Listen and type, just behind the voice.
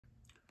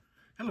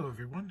Hello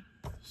everyone.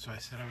 So I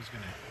said I was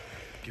going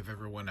to give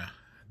everyone a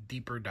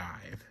deeper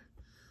dive.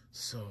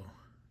 So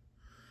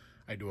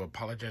I do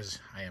apologize.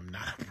 I am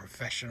not a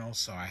professional,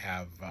 so I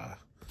have,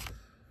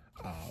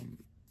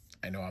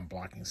 I know I'm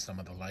blocking some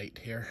of the light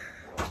here.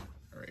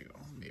 There we go.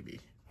 Maybe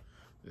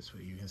this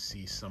way you can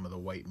see some of the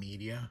white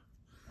media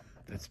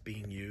that's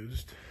being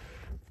used.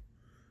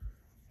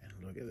 And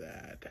look at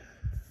that.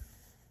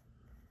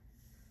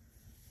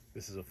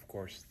 This is, of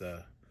course,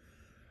 the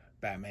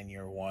Batman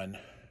Year One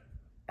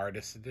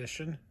Artist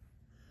Edition.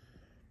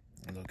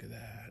 Look at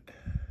that.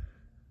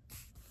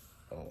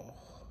 Oh.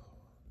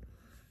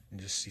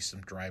 And just see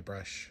some dry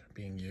brush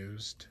being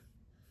used.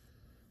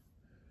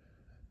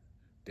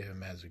 David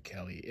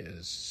Mazzucchelli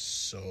is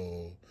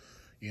so...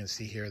 You can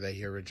see here that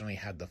he originally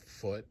had the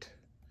foot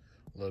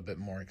a little bit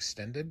more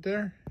extended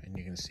there. And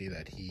you can see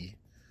that he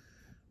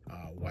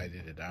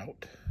widened it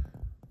out.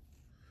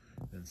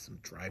 Then some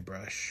dry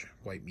brush,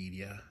 white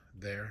media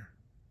there.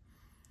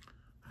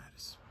 That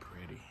is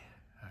pretty.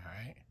 All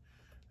right.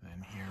 And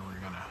then here we're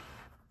gonna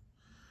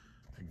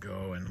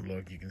go and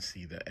look. You can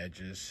see the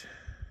edges.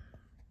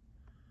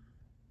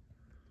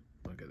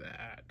 Look at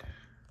that.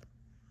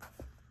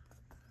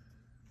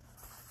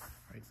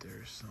 Right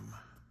there's some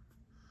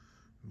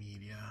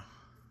media.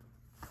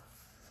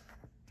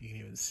 You can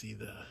even see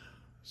the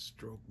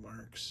stroke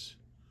marks.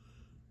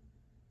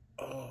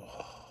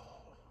 Oh,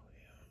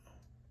 yeah.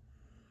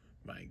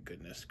 My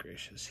goodness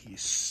gracious,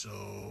 he's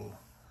so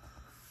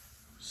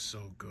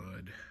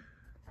good.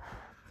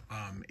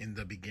 In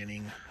the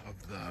beginning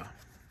of the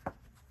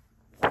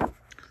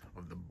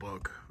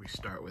book, we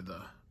start with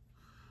a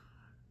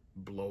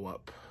blow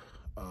up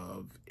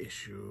of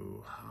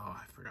issue, oh,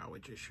 I forgot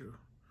which issue,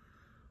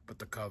 but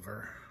the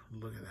cover,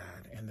 look at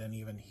that. And then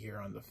even here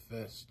on the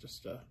fist,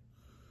 just a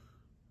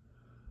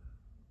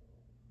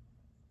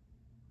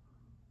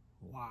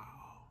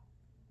wow.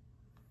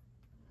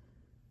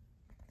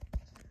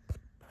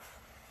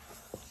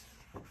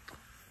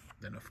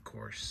 Then of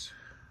course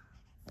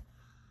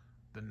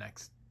the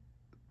next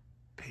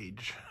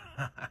page.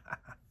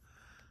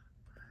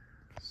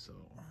 So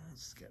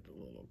let's get a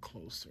little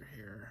closer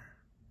here.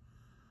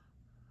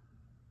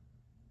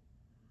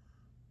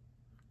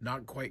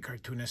 Not quite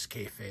cartoonist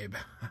kayfabe.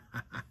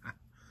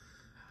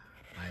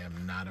 I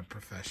am not a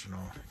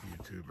professional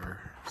YouTuber.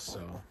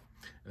 So,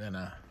 and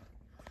then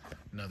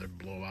another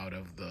blowout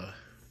of the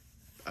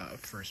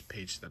first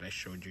page that I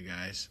showed you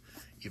guys,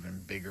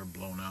 even bigger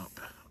blown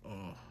up.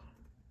 Oh.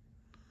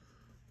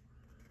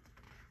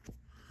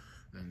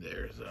 Then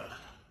there's a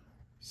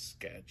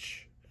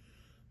sketch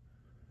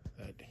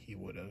that he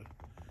would have,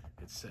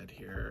 it said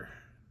here,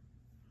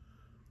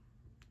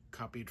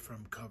 copied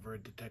from cover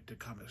Detective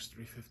Comics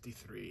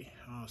 353.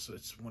 Oh, so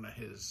it's one of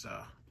his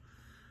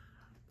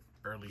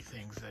early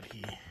things that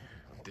he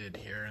did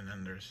here. And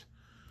then there's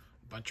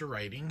a bunch of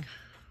writing.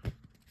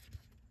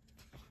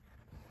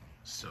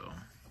 So,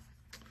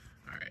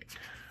 all right.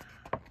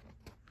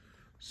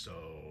 So,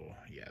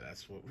 yeah,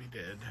 that's what we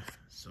did.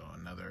 So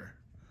another...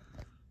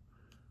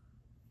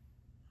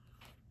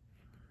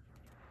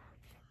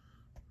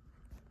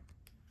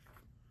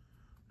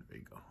 There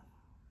you go.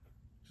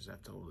 Just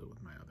have to hold it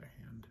with my other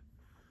hand.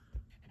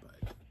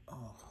 But,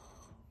 oh.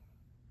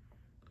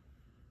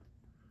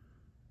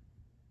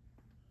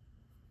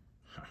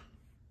 Huh.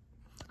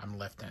 I'm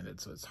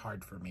left-handed, so it's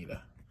hard for me to...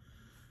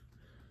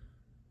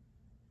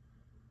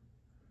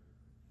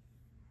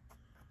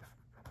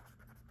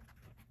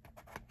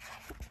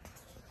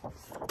 And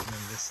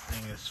then this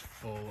thing is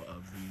full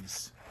of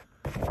these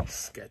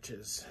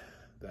sketches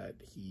that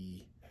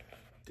he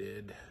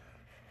did.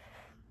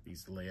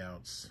 These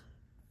layouts.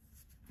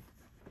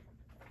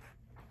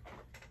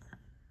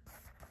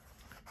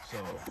 So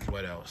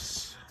what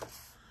else?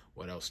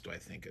 What else do I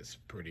think is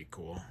pretty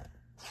cool?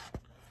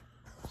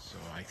 So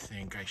I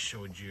think I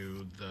showed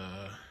you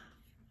the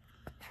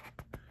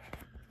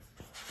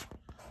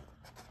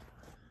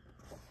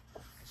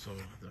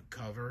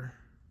cover,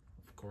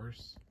 of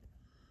course.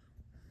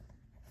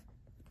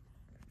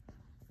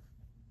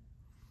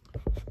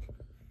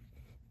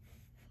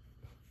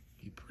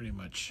 He pretty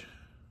much,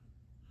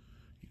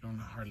 you don't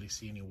hardly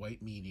see any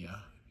white media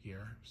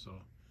here, so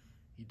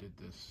he did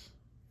this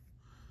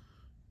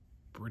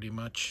pretty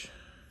much.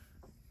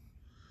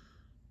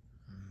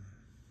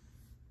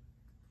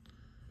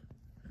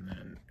 And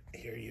then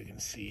here you can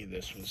see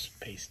this was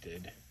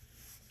pasted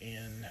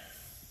in.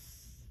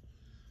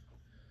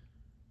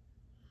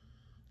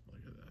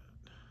 Look at that.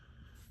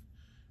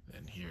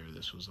 Then here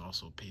this was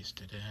also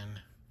pasted in.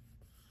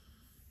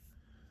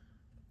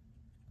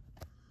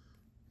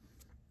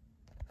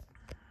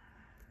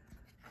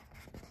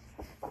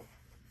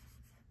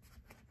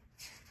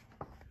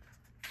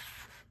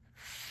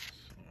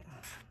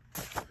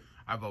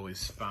 I've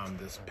always found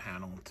this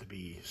panel to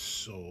be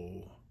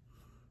so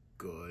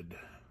good.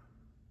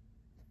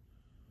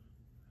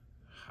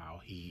 How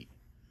he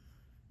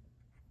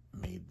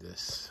made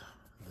this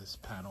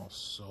panel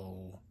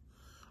so...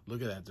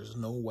 Look at that. There's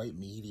no white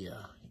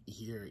media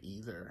here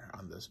either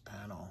on this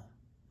panel.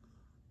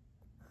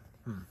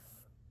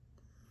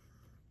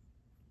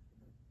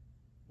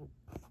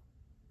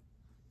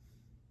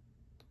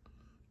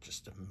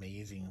 just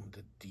amazing,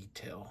 the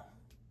detail.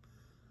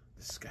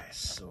 This guy's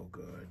so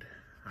good.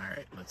 All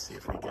right, let's see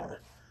if we can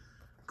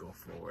go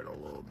forward a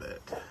little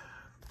bit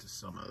to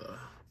some of the,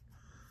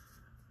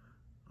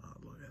 oh,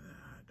 look at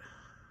that.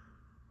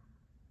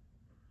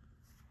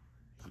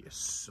 He is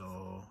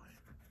so,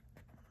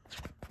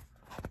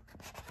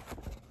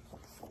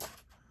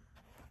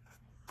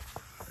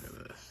 look at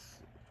this.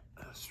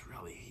 That's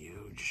really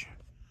huge.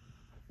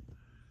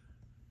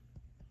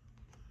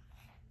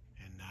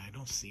 And I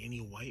don't see any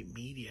white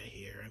media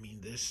here. I mean,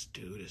 this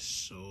dude is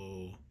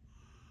so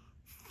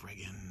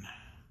friggin'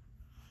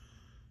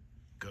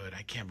 good.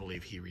 I can't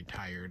believe he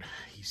retired.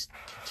 He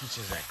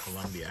teaches at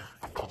Columbia.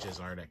 He teaches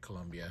art at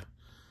Columbia.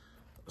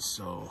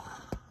 So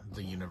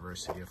the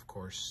university, of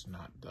course,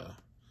 not the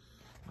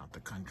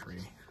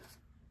country.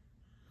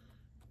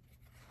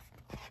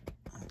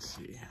 Let's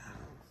see.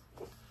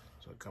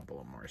 So a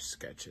couple of more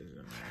sketches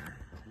in there.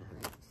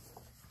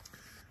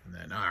 And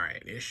then, all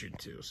right, issue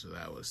 2. So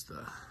that was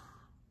the,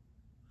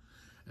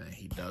 and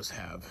he does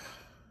have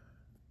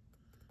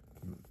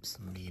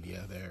some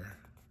media there.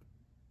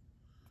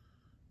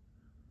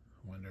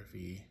 Wonder if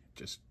he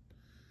just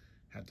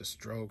had the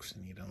strokes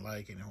and he didn't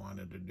like it and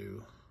wanted to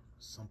do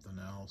something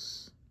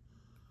else.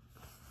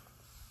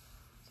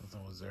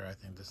 Something was there. I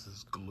think this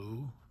is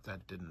glue.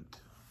 That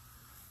didn't.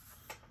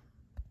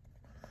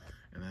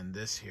 And then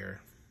this here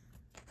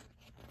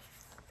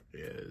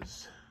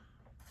is,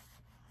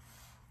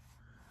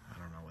 I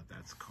don't know what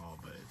that's called,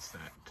 but it's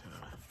that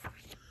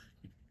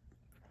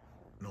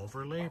an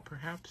overlay,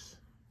 perhaps.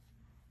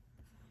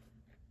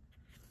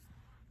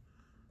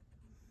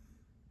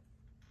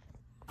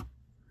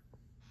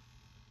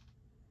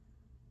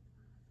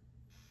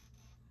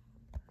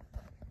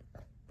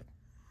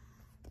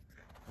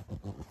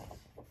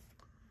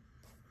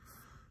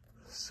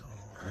 So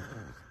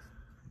I'm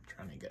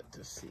trying to get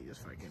to see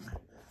if I can,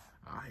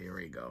 ah, here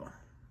we go.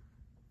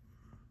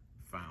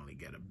 Finally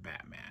get a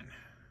Batman.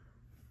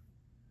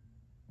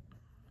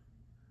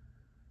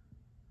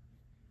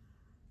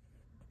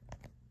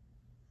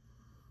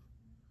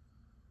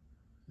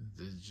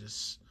 There's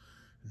just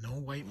no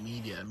white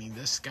media. I mean,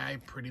 this guy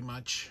pretty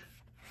much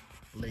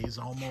lays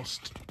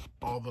almost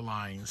all the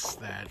lines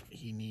that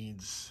he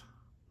needs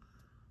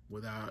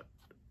without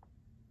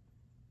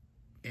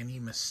any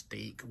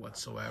mistake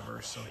whatsoever.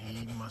 So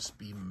he must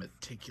be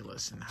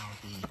meticulous in how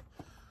he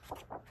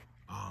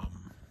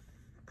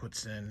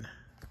puts in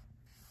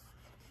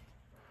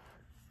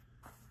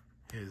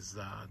his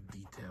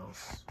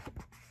details,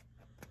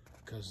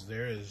 because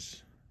there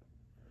is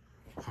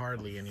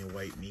hardly any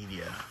white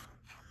media.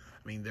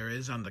 I mean, there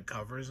is on the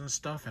covers and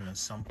stuff and in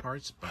some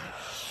parts, but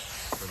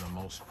for the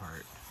most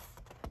part.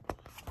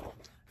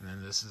 And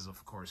then this is,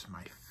 of course,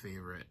 my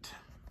favorite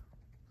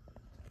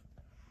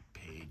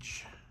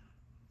page.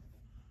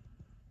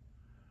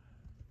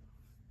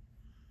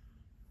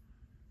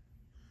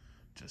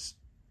 Just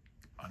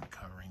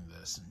uncovering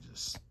this and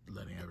just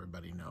letting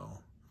everybody know,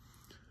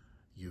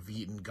 you've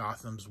eaten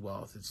Gotham's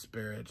wealth and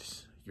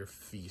spirit. Your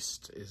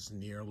feast is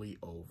nearly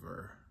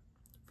over.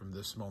 From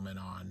this moment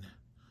on,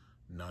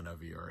 none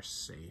of you are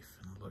safe.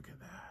 And look at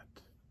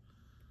that.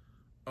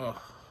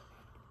 Oh.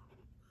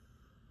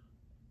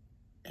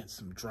 And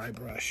some dry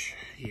brush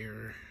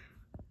here.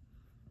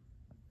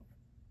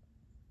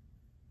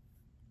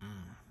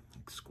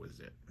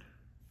 Exquisite.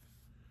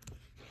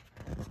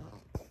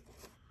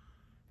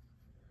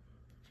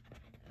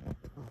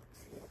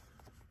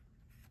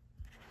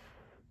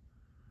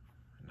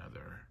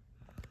 Another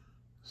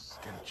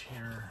sketch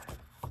here.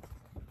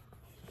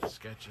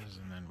 Sketches,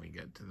 and then we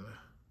get to the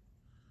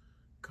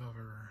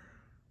cover.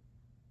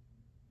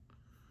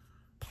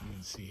 You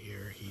can see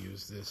here he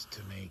used this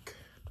to make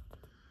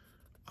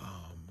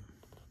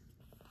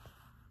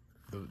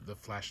the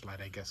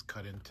flashlight, I guess,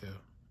 cut into.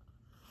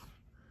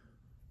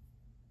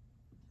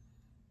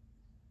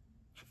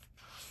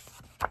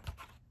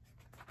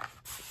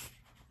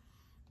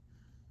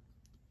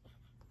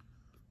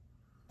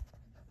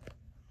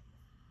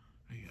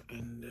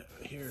 And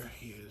here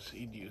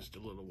he'd used a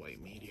little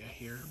white media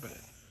here, but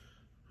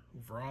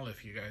overall,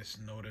 if you guys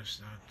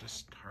notice,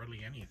 just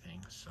hardly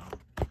anything. So,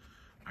 all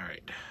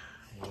right,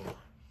 we'll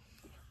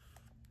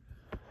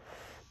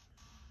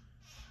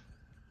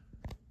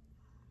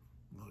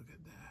look at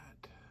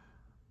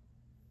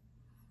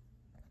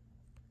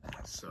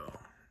that. So,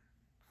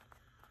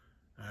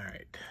 all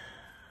right,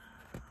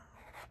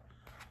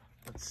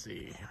 let's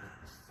see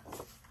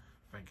if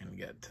I can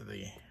get to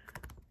the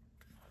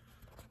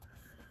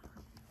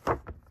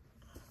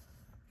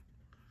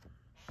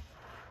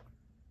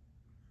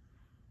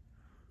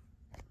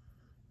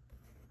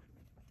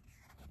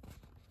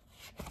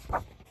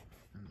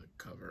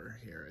cover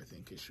here. I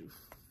think issue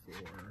 4.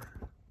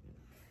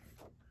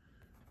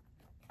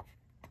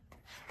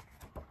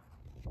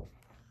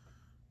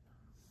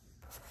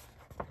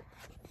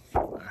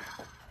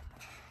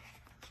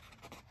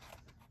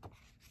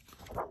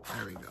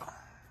 There we go.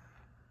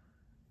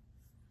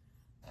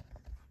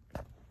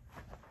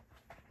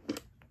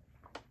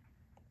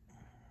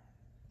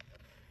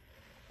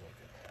 Look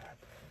at that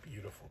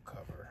beautiful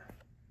cover.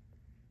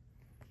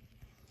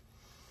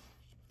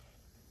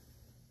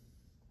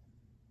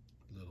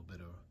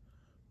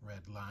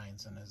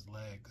 lines in his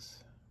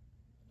legs.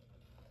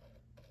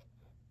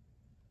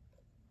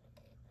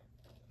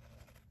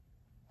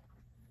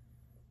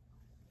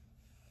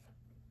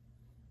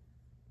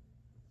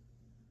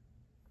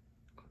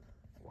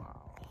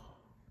 Wow.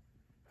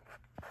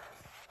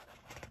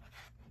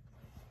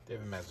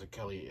 David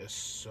Mazzucchelli is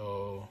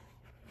so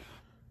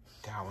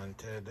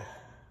talented.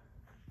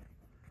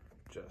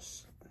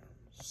 Just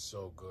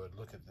so good.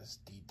 Look at this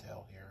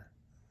detail here.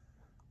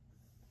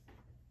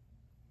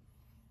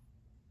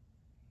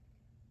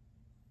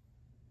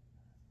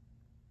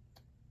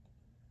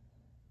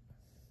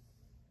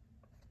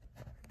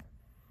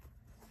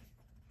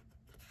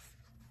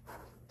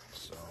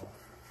 So,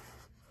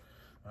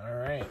 all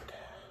right.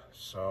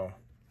 So,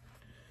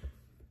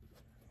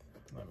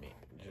 let me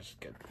just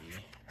get the...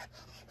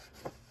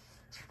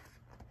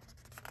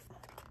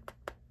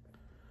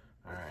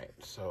 All right,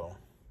 so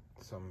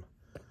some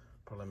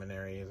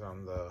preliminaries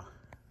on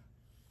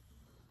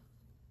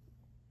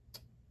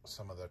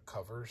some of the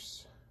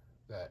covers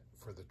that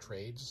for the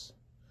trades.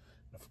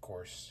 And of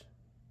course,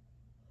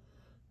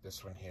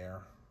 this one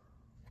here,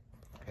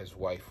 his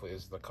wife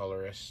is the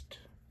colorist,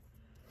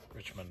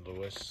 Richmond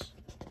Lewis.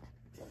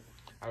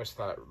 I always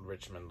thought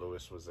Richmond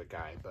Lewis was the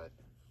guy, but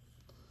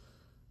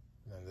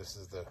then this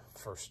is the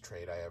first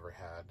trade I ever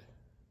had.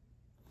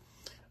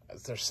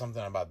 There's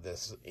something about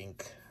this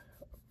ink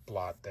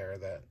blot there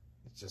that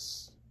is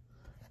just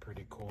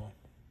pretty cool.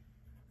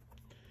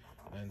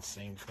 And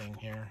same thing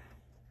here.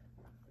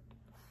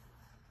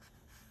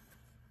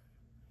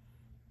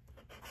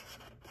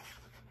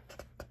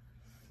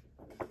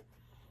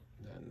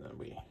 Then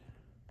we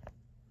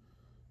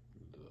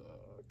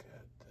look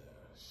at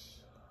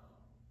this.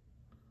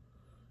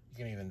 You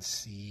can even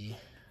see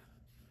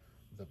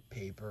the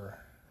paper.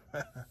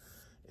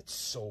 It's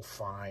so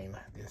fine.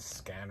 This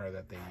scanner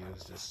that they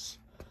used is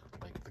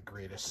like the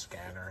greatest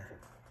scanner.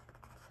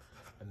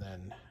 And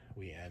then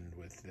we end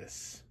with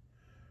this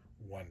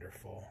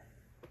wonderful,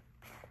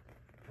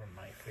 from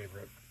my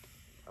favorite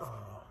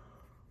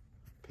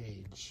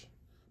page,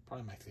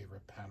 probably my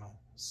favorite panel.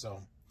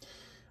 So,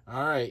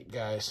 all right,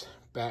 guys,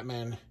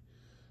 Batman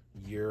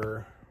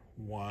Year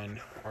One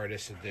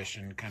Artist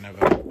Edition, kind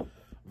of a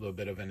little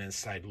bit of an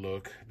inside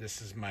look.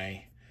 This is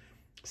my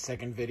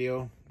second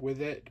video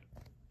with it.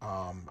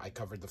 I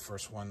covered the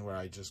first one where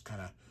I just kind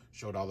of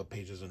showed all the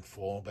pages in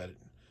full, but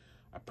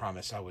I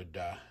promised I would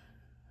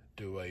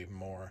do a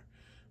more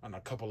on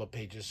a couple of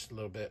pages, a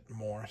little bit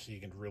more, so you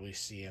can really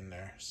see in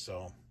there.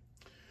 So,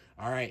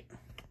 all right,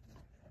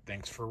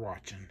 thanks for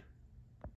watching.